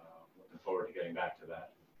 looking forward to getting back to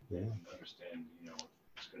that. And understand,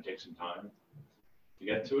 it's going to take some time to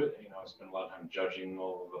get to it. I spent a lot of time judging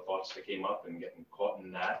all of the thoughts that came up and getting caught in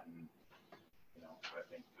that. And, I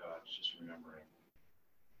think it's just remembering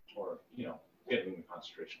or, getting the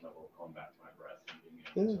concentration level, going back to my breath and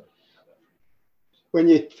being able to have that freedom. When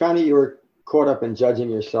you found that you were caught up in judging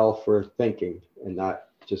yourself for thinking and not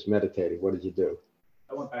just meditating, what did you do?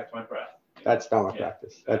 I went back to my breath. That's Dharma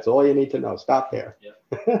practice. That's all you need to know. Stop there. Yeah.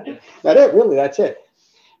 That's it, really. That's it.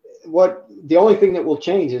 The only thing that will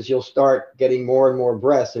change is you'll start getting more and more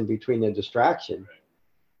breaths in between the distraction. Right.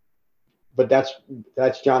 But that's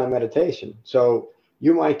jhana meditation. So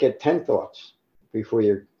you might get 10 thoughts before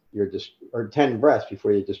or 10 breaths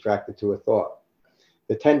before you're distracted to a thought.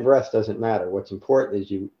 The 10 breaths doesn't matter. What's important is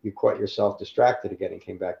you caught yourself distracted again and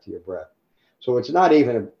came back to your breath. So it's not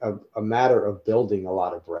even a matter of building a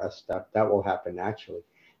lot of breaths. That will happen naturally.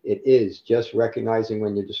 It is just recognizing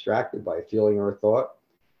when you're distracted by a feeling or a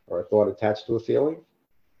thought attached to a feeling.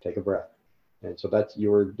 Take a breath. And so that's,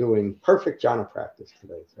 you were doing perfect jhana practice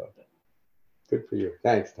today. So good for you.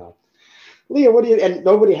 Thanks, Tom. Leah, what do you, and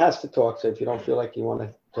nobody has to talk, so if you don't feel like you want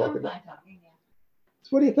to talk about it. So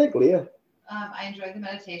what do you think, Leah? I enjoyed the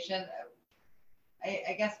meditation.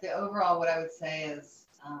 I guess the overall, what I would say is,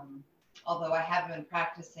 although I haven't been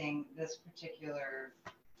practicing this particular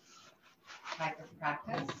type of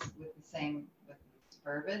practice with the same with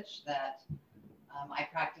verbiage, that I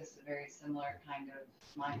practice a very similar kind of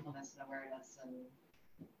mindfulness and awareness and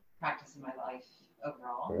practice in my life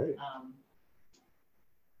overall. Right.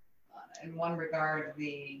 In one regard,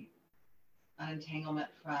 the unentanglement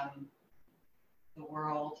from the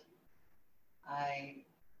world, I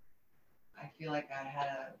feel like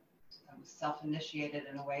I was self-initiated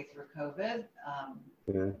in a way through COVID,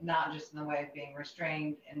 not just in the way of being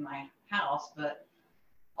restrained in my house, but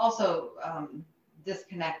also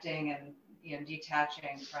disconnecting and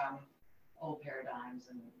detaching from old paradigms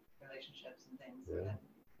and relationships and things that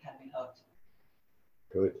had me hooked.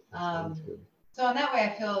 Good. So in that way,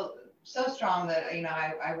 I feel so strong that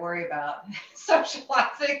I worry about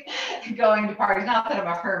socializing, going to parties. Not that I'm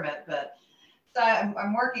a hermit, but so I'm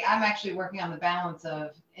actually working on the balance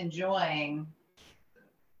of enjoying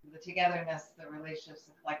the togetherness, the relationships,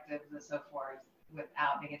 the collectives, and so forth,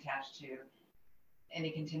 without being attached to any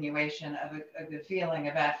continuation of a good feeling,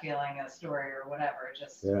 a bad feeling, a story, or whatever.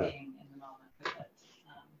 Just being in the moment with it,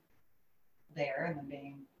 there, and then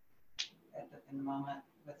being in the moment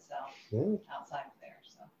with self, outside of there.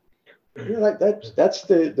 So. Yeah, that's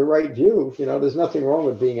the right view. There's nothing wrong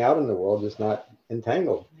with being out in the world, just not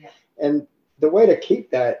entangled. Yeah. And the way to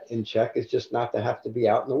keep that in check is just not to have to be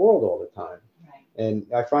out in the world all the time. Right. And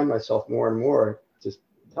I find myself more and more just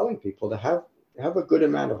telling people to have a good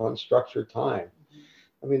amount of unstructured time.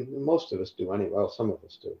 I mean, most of us do anyway. Well, some of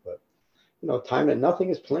us do, but time that nothing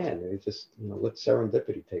is planned. It just let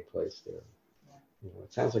serendipity take place there. Yeah.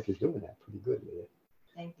 It sounds like you're doing that pretty good, Leah.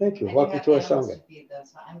 Thank you. Welcome to our Sangha.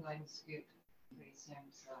 So I'm going to scoot pretty soon,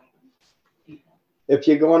 so I can feed them. If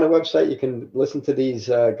you go on the website, you can listen to these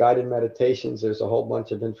guided meditations. There's a whole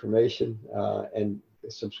bunch of information, and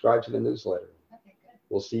subscribe to the newsletter. Okay, good.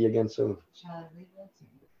 We'll see you again soon. Shall I leave this?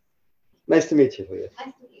 Nice to meet you, Leah.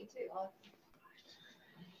 Nice to meet you too.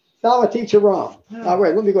 Now, teacher Ram. All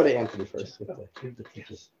right, let me go to Anthony first.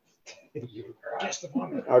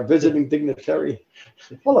 Our visiting dignitary.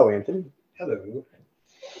 Hello, Anthony. Hello.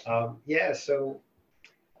 So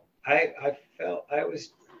I felt I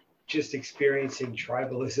was just experiencing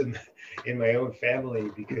tribalism in my own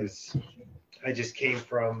family, because I just came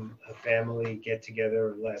from a family get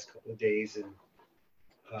together the last couple of days, and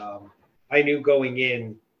I knew going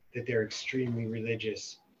in that they're extremely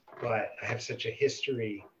religious, but I have such a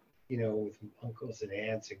history, with uncles and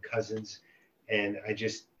aunts and cousins, and I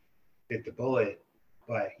just bit the bullet.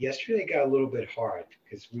 But yesterday got a little bit hard,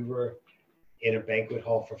 because we were in a banquet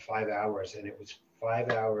hall for 5 hours, and it was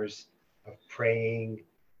 5 hours of praying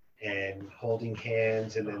and holding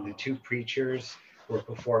hands, and then the two preachers were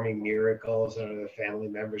performing miracles on other family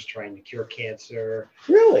members trying to cure cancer.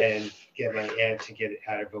 Really? And get my aunt to get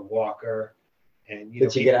out of a walker. And Did you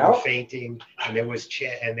people get were out? fainting, and there was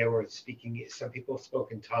and they were speaking. Some people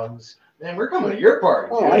spoke in tongues. Man, we're coming to your party.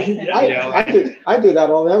 Oh, I do that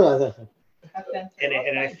all the time.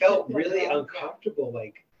 And I felt really uncomfortable.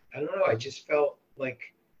 Like, I don't know. I just felt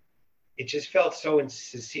like it just felt so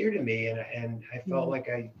insincere to me, and I felt like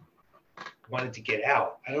I wanted to get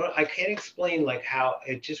out. I can't explain like how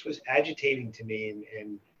it just was agitating to me,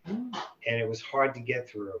 and it was hard to get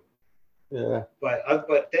through. Yeah.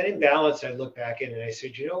 But then in balance, I look back at it and I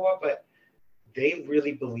said, you know what? But they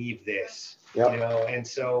really believe this, and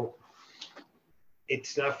so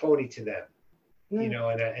it's not phony to them, and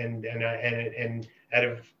out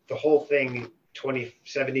of the whole thing,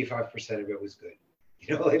 75% of it was good.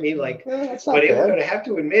 You know what I mean? Like, but I have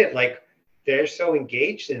to admit, like, they're so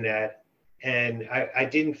engaged in that, and I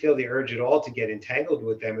didn't feel the urge at all to get entangled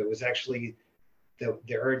with them. It was actually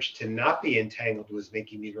the urge to not be entangled was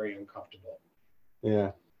making me very uncomfortable.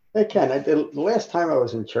 Yeah. Hey, Ken, the last time I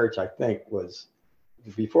was in church, I think, was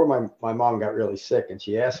before my mom got really sick, and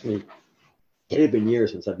she asked me, it had been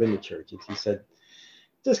years since I've been to church, and she said,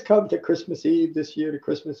 just come to Christmas Eve this year, to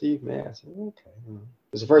Christmas Eve Mass. I said, okay.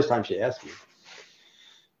 It was the first time she asked me.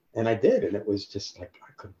 And I did, and it was just like,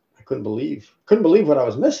 I couldn't believe what I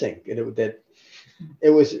was missing. It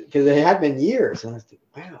was because it had been years, and I was thinking,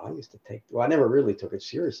 wow, I used to I never really took it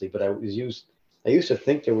seriously, but I used to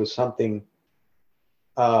think there was something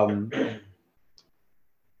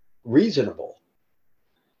reasonable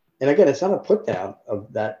And again, it's not a put down of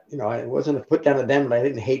that, it wasn't a put down of them, and I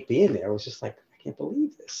didn't hate being there. It was just like, I can't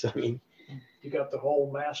believe this. I mean, You got the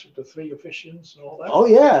whole mass with the 3 officiants and all that. oh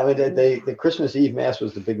yeah, I mean, the Christmas Eve mass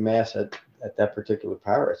was the big mass at that particular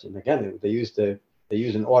parish, and again, they use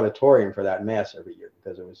an auditorium for that mass every year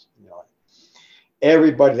because it was,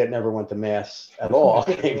 everybody that never went to mass at all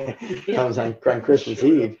comes on Christmas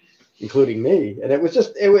Eve, including me, and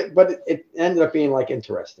it ended up being like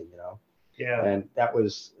interesting, Yeah. and that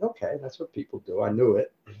was okay. That's what people do. I knew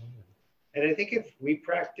it. And I think if we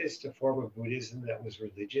practiced a form of Buddhism that was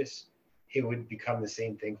religious, it would become the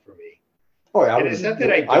same thing for me. Oh, yeah, and it's not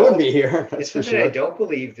that I wouldn't be here. It's That's not for that I sure. don't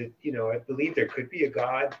believe that, I believe there could be a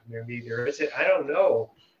God. Maybe there isn't. I don't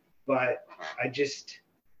know. But I just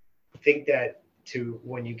think that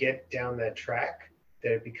when you get down that track,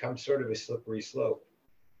 that it becomes sort of a slippery slope.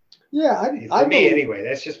 Yeah, For me, anyway,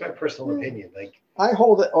 that's just my personal opinion. Like, I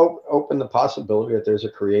hold it open the possibility that there's a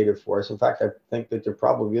creative force. In fact, I think that there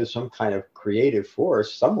probably is some kind of creative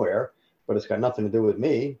force somewhere, but it's got nothing to do with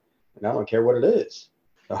me, and I don't care what it is.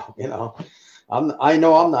 So, I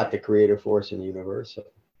know I'm not the creative force in the universe. So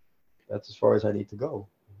that's as far as I need to go.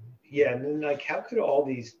 yeah, and then like, how could all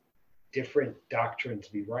these different doctrines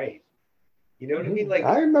be right? You know what I mean? Like,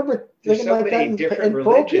 I remember there's thinking so like that many in different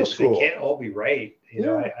parochial religions. They school. can't all be right.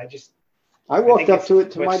 I walked think up it's to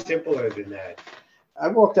it to much my. simpler than that. I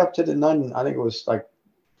walked up to the nun. I think it was like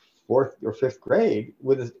 4th or 5th grade.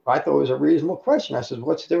 I thought it was a reasonable question. I said,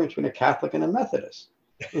 "What's the difference between a Catholic and a Methodist?"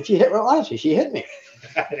 And she hit. Well, honestly, she hit me.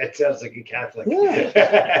 That sounds like a Catholic. Yeah.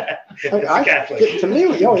 Catholic. To me,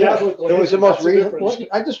 Catholic it was the religion, most that's the reasonable. difference.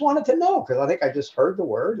 I just wanted to know because I think I just heard the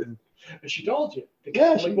word and. And she told you. The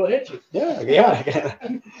Yeah, Catholic will hit you.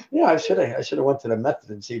 Yeah. I should have went to the Methodist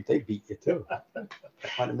and see if they beat you too. Might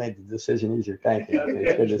have made the decision easier. Thank you.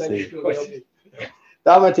 It's good to see you.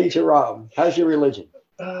 Dharma teacher Rob, how's your religion?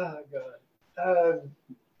 Ah, God.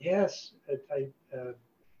 Yes, I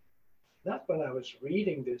not when I was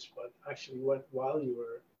reading this, but actually while you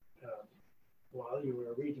were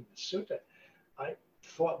reading the sutta, I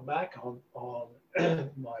thought back on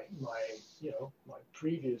my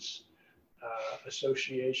previous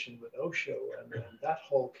association with Osho and that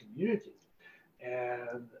whole community,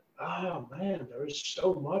 and oh man, there is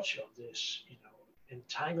so much of this,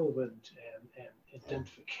 entanglement and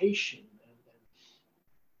identification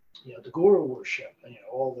and the guru worship,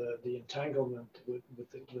 all the entanglement with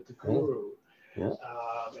the guru, and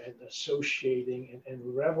associating and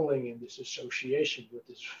reveling in this association with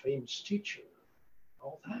this famous teacher,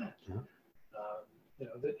 all that.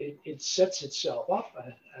 It sets itself up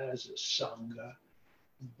as a sangha,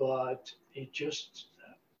 but it just,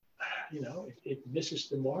 it misses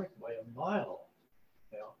the mark by a mile.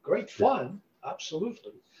 Great fun,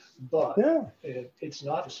 absolutely, but it's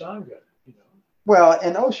not a sangha. Well,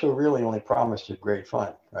 and Osho really only promised you great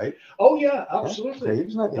fun, right? Oh yeah, absolutely. So he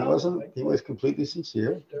was not. He wasn't. He was completely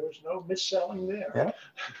sincere. There was no misselling there. Yeah.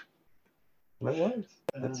 It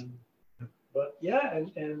was. But yeah,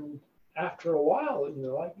 and after a while,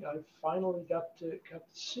 I finally got to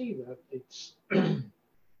see that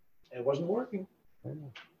it wasn't working,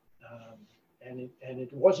 and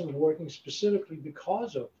it wasn't working specifically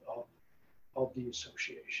because of the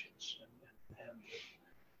associations and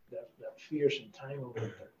that fierce entanglement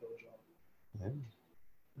that goes on.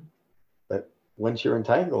 But once you're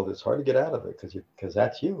entangled, it's hard to get out of it because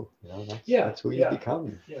that's you. That's who you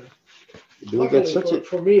become. Yeah. Luckily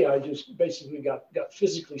for me, I just basically got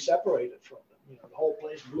physically separated from them. The whole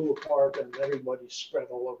place blew apart and everybody spread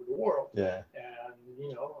all over the world. Yeah. And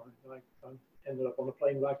I ended up on a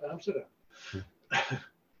plane back to Amsterdam.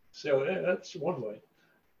 So that's one way.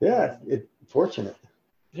 Yeah, fortunate.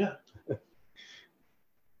 Yeah.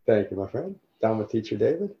 Thank you, my friend. Dharma teacher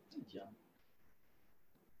David. John.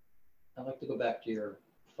 I'd like to go back to your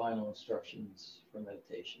final instructions for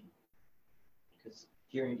meditation, because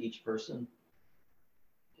hearing each person,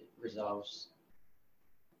 it resolves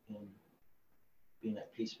in being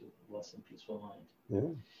at peace with a less than peaceful mind.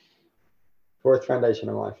 Yeah. 4th foundation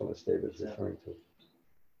of mindfulness, David is referring to.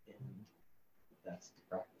 And that's the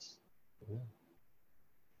practice. Yeah.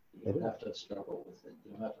 You don't have to struggle with it.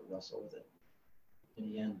 You don't have to wrestle with it. In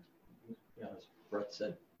the end, as Brett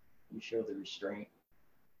said, you show the restraint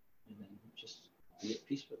and then just be at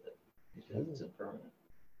peace with it because it's impermanent.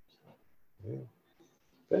 Yeah.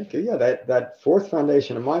 Thank you. Yeah, that 4th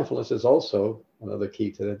foundation of mindfulness is also another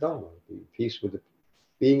key to the Dharma.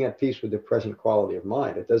 Being at peace with the present quality of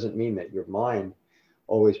mind. It doesn't mean that your mind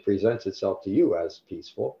always presents itself to you as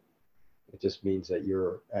peaceful. It just means that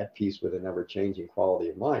you're at peace with an ever-changing quality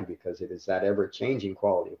of mind, because it is that ever-changing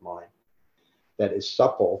quality of mind that is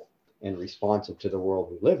supple and responsive to the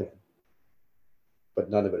world we live in. But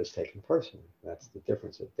none of it is taken personally. That's the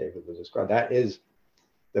difference that David was describing. That is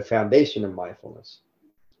the foundation of mindfulness,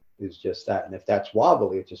 is just that. And if that's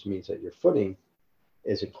wobbly, it just means that your footing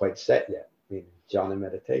isn't quite set yet. I mean, jhana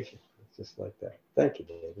meditation. It's just like that. Thank you,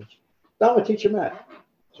 David. Dharma teacher Matt.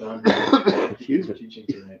 John, Excuse me. teaching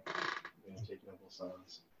tonight. Taking Noble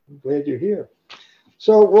Sons. I'm glad you're here.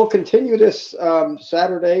 So we'll continue this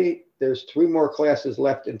Saturday. There's 3 more classes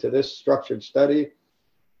left into this structured study.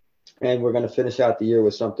 And we're going to finish out the year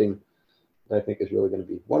with something that I think is really going to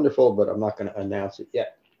be wonderful, but I'm not going to announce it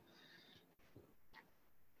yet.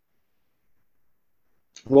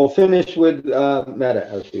 We'll finish with metta,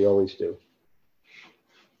 as we always do.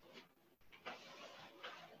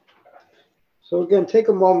 So again, take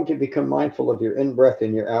a moment to become mindful of your in-breath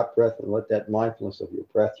and your out-breath, and let that mindfulness of your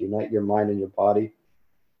breath unite your mind and your body.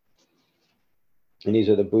 And these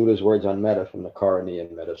are the Buddha's words on metta from the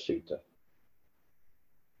Karaniya Metta Sutta.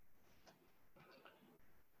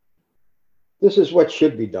 This is what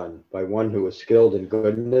should be done by one who is skilled in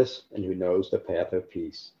goodness and who knows the path of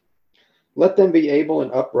peace. Let them be able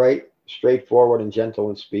and upright, straightforward and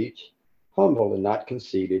gentle in speech, humble and not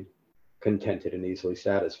conceited, contented and easily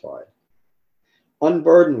satisfied,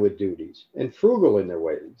 unburdened with duties and frugal in their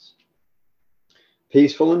ways,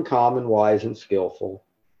 peaceful and calm and wise and skillful,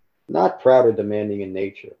 not proud or demanding in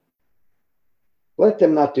nature. Let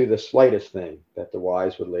them not do the slightest thing that the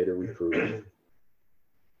wise would later reprove.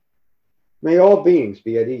 May all beings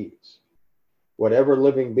be at ease. Whatever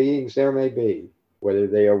living beings there may be, whether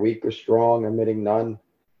they are weak or strong, omitting none,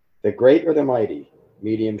 the great or the mighty,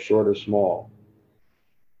 medium, short, or small,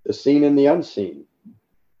 the seen and the unseen,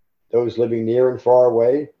 those living near and far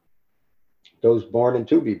away, those born and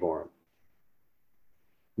to be born.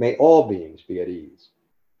 May all beings be at ease.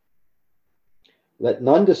 Let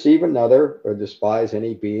none deceive another or despise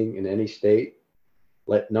any being in any state.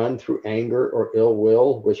 Let none through anger or ill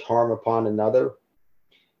will wish harm upon another.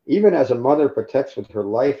 Even as a mother protects with her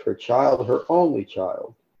life her child, her only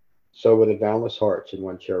child, so with a boundless heart should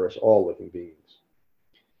one cherish all living beings.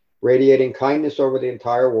 Radiating kindness over the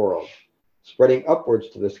entire world, spreading upwards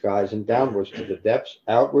to the skies and downwards to the depths,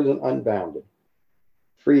 outwards and unbounded,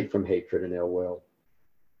 freed from hatred and ill will.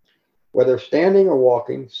 Whether standing or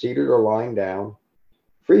walking, seated or lying down,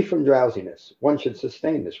 free from drowsiness, one should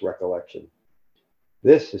sustain this recollection.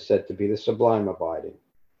 This is said to be the sublime abiding.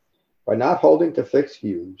 By not holding to fixed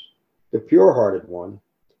views, the pure-hearted one,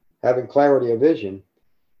 having clarity of vision,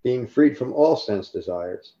 being freed from all sense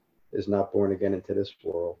desires, is not born again into this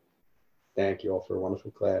world. Thank you all for a wonderful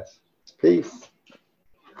class. Peace.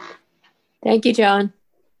 Thank you, John.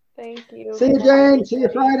 Thank you. See you, Jane. See you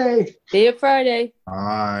Friday. See you Friday.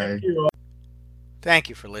 Bye. Thank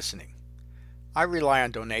you for listening. I rely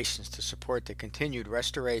on donations to support the continued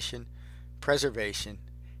restoration, preservation,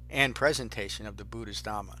 and presentation of the Buddha's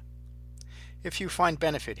Dhamma. If you find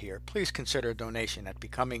benefit here, please consider a donation at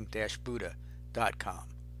becoming-buddha.com.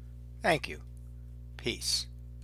 Thank you. Peace.